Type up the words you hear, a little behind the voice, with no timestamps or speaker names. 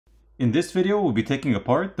In this video, we'll be taking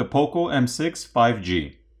apart the Poco M6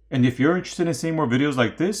 5G. And if you're interested in seeing more videos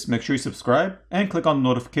like this, make sure you subscribe and click on the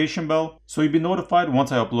notification bell so you'll be notified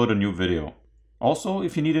once I upload a new video. Also,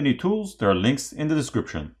 if you need any tools, there are links in the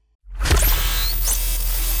description.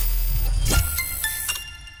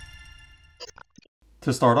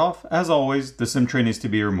 To start off, as always, the SIM tray needs to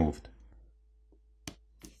be removed.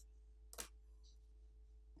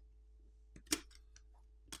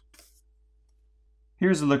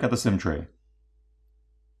 Here's a look at the SIM tray.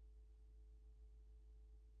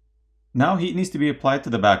 Now heat needs to be applied to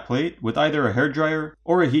the back plate with either a hairdryer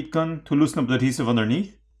or a heat gun to loosen up the adhesive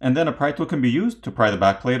underneath, and then a pry tool can be used to pry the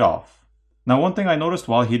back plate off. Now one thing I noticed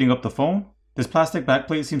while heating up the phone, this plastic back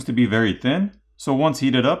plate seems to be very thin, so once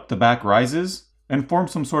heated up the back rises and forms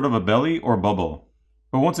some sort of a belly or bubble.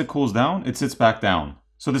 But once it cools down, it sits back down.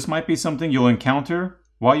 So this might be something you'll encounter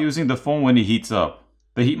while using the phone when it heats up.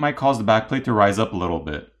 The heat might cause the backplate to rise up a little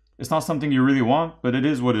bit. It's not something you really want, but it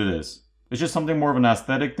is what it is. It's just something more of an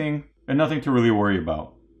aesthetic thing and nothing to really worry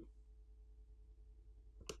about.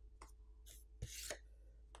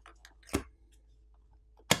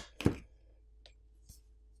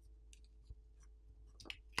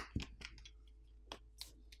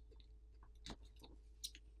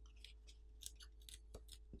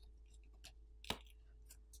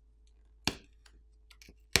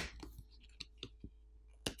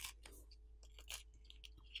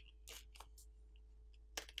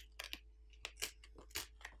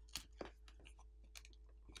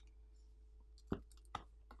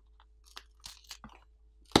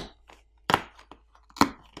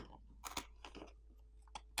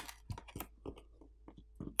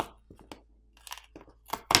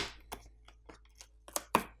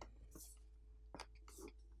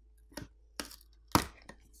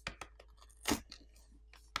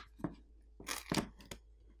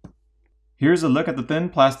 Here's a look at the thin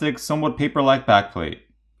plastic, somewhat paper-like backplate.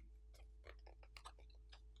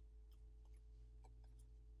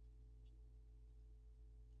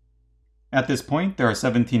 At this point, there are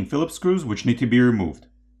 17 Phillips screws which need to be removed.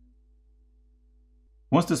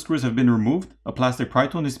 Once the screws have been removed, a plastic pry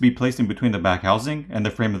tool needs to be placed in between the back housing and the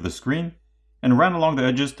frame of the screen, and ran along the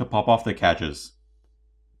edges to pop off the catches.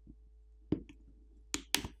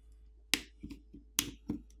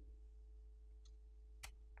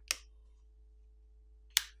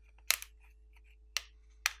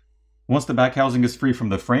 Once the back housing is free from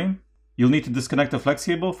the frame, you'll need to disconnect the flex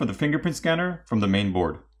cable for the fingerprint scanner from the main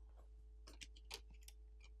board.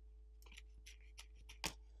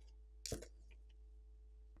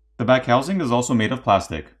 The back housing is also made of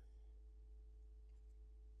plastic.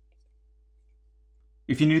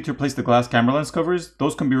 If you need to replace the glass camera lens covers,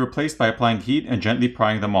 those can be replaced by applying heat and gently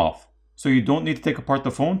prying them off, so you don't need to take apart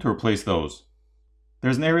the phone to replace those.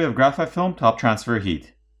 There's an area of graphite film to help transfer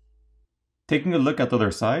heat. Taking a look at the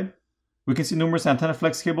other side, we can see numerous antenna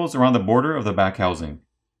flex cables around the border of the back housing.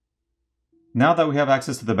 Now that we have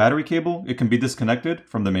access to the battery cable, it can be disconnected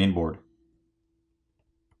from the main board.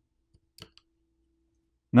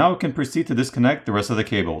 Now we can proceed to disconnect the rest of the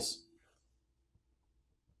cables.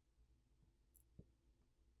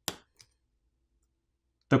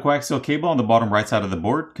 The coaxial cable on the bottom right side of the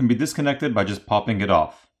board can be disconnected by just popping it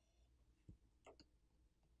off.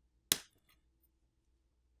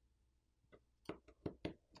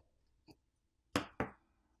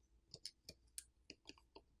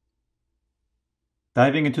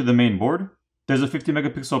 Diving into the main board, there's a 50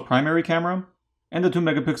 megapixel primary camera and a 2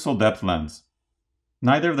 megapixel depth lens.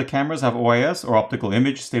 Neither of the cameras have OIS or optical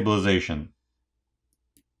image stabilization.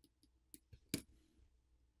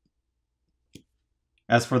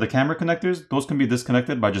 As for the camera connectors, those can be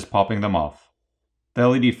disconnected by just popping them off. The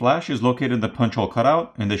LED flash is located in the punch hole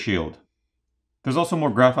cutout in the shield. There's also more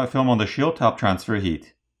graphite film on the shield to help transfer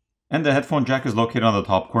heat. And the headphone jack is located on the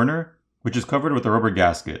top corner, which is covered with a rubber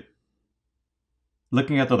gasket.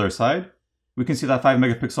 Looking at the other side, we can see that 5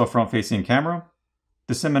 megapixel front-facing camera,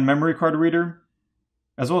 the SIM and memory card reader,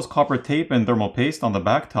 as well as copper tape and thermal paste on the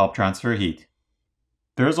back to help transfer heat.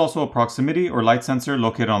 There is also a proximity or light sensor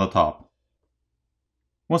located on the top.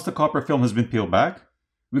 Once the copper film has been peeled back,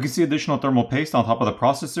 we can see additional thermal paste on top of the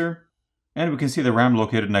processor, and we can see the RAM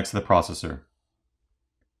located next to the processor.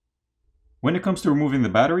 When it comes to removing the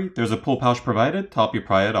battery, there's a pull pouch provided to help you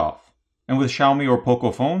pry it off. And with Xiaomi or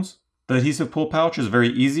Poco phones, the adhesive pull pouch is very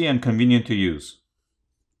easy and convenient to use.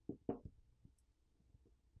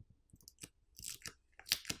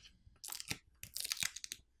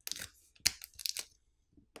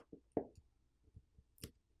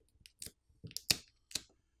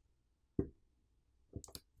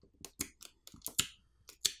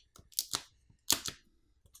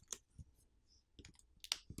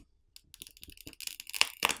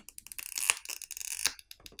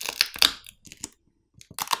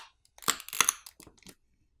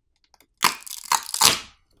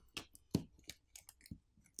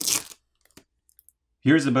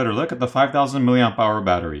 Here's a better look at the 5000 mAh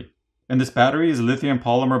battery. And this battery is a lithium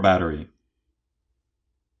polymer battery.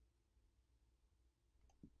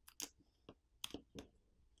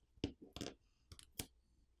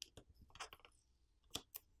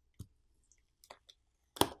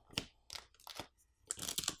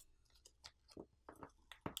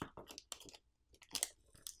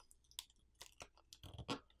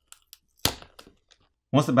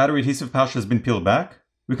 Once the battery adhesive pouch has been peeled back,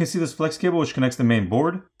 we can see this flex cable which connects the main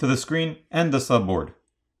board to the screen and the subboard.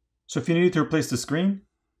 So if you needed to replace the screen,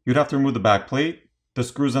 you'd have to remove the back plate, the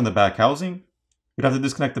screws on the back housing, you'd have to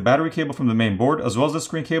disconnect the battery cable from the main board as well as the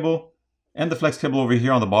screen cable, and the flex cable over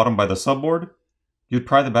here on the bottom by the subboard. You'd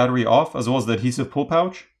pry the battery off as well as the adhesive pull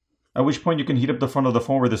pouch, at which point you can heat up the front of the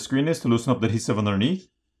phone where the screen is to loosen up the adhesive underneath.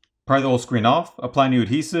 Pry the old screen off, apply new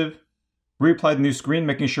adhesive, reapply the new screen,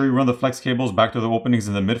 making sure you run the flex cables back to the openings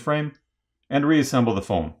in the midframe, and reassemble the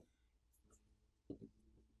phone.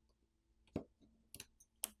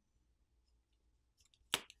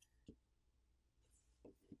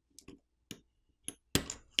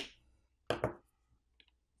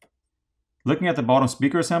 Looking at the bottom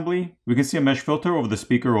speaker assembly, we can see a mesh filter over the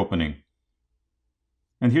speaker opening.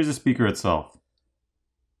 And here's the speaker itself.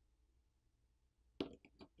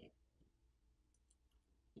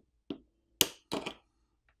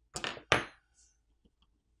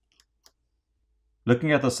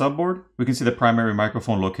 Looking at the subboard, we can see the primary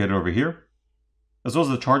microphone located over here, as well as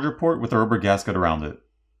the charger port with a rubber gasket around it.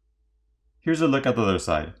 Here's a look at the other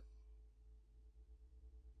side.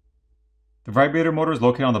 The vibrator motor is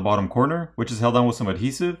located on the bottom corner, which is held down with some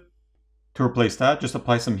adhesive. To replace that, just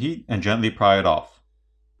apply some heat and gently pry it off.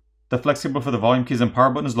 The flex cable for the volume keys and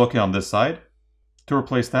power button is located on this side. To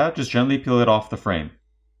replace that, just gently peel it off the frame.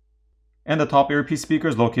 And the top earpiece speaker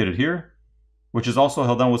is located here, which is also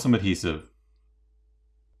held down with some adhesive.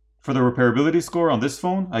 For the repairability score on this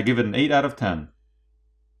phone, I give it an 8 out of 10.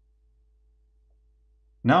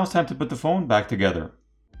 Now it's time to put the phone back together.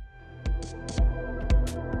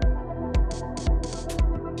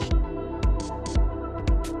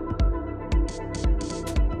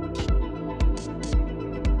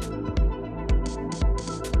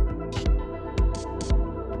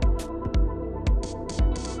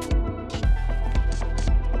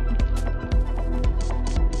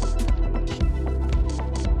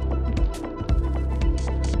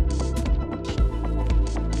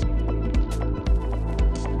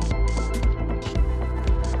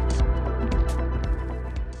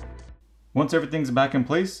 Once everything's back in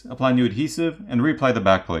place, apply new adhesive and reapply the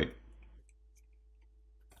back plate.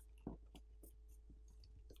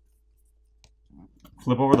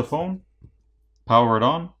 Flip over the phone, power it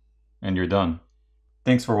on, and you're done.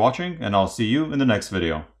 Thanks for watching, and I'll see you in the next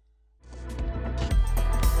video.